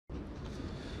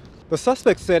The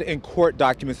suspect said in court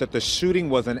documents that the shooting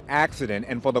was an accident,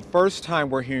 and for the first time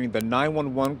we're hearing the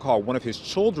 911 call one of his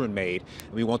children made.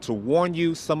 And we want to warn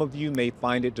you, some of you may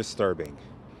find it disturbing.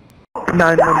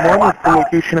 911, what's the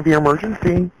location of your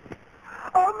emergency?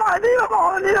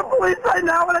 I need a police right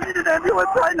now, and I need an ambulance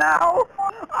right now.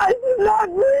 I'm not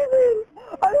breathing.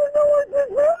 I don't know what to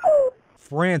do.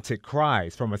 Frantic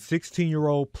cries from a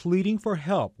 16-year-old pleading for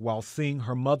help while seeing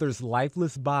her mother's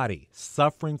lifeless body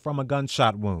suffering from a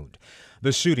gunshot wound.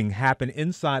 The shooting happened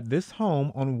inside this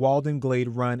home on Walden Glade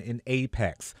Run in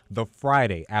Apex the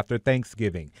Friday after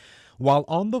Thanksgiving. While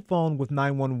on the phone with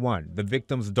 911, the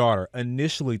victim's daughter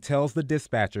initially tells the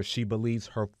dispatcher she believes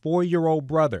her 4-year-old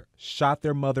brother shot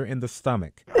their mother in the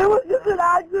stomach. It was just an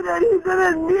accident. He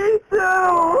didn't need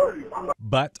to.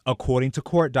 But according to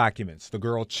court documents, the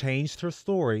girl changed her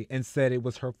story and said it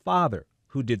was her father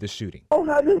who did the shooting. Oh,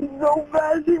 that is so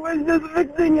bad. He was just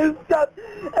fixing his stuff,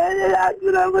 and it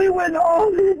accidentally went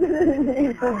off. He didn't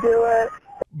need to do it.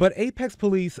 But Apex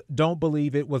police don't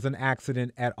believe it was an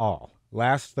accident at all.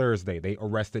 Last Thursday, they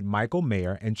arrested Michael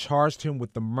Maher and charged him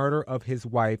with the murder of his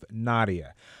wife,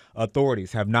 Nadia.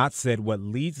 Authorities have not said what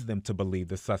leads them to believe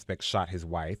the suspect shot his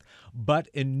wife, but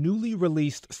in newly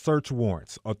released search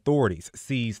warrants, authorities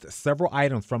seized several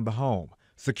items from the home: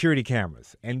 security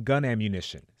cameras and gun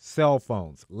ammunition, cell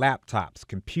phones, laptops,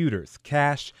 computers,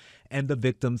 cash, and the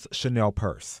victim's Chanel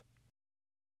purse.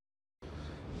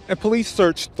 And police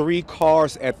searched 3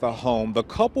 cars at the home. The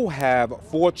couple have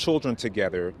 4 children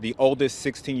together, the oldest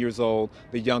 16 years old,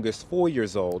 the youngest 4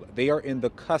 years old. They are in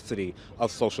the custody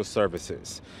of social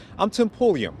services. I'm Tim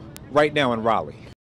Pulliam, right now in Raleigh.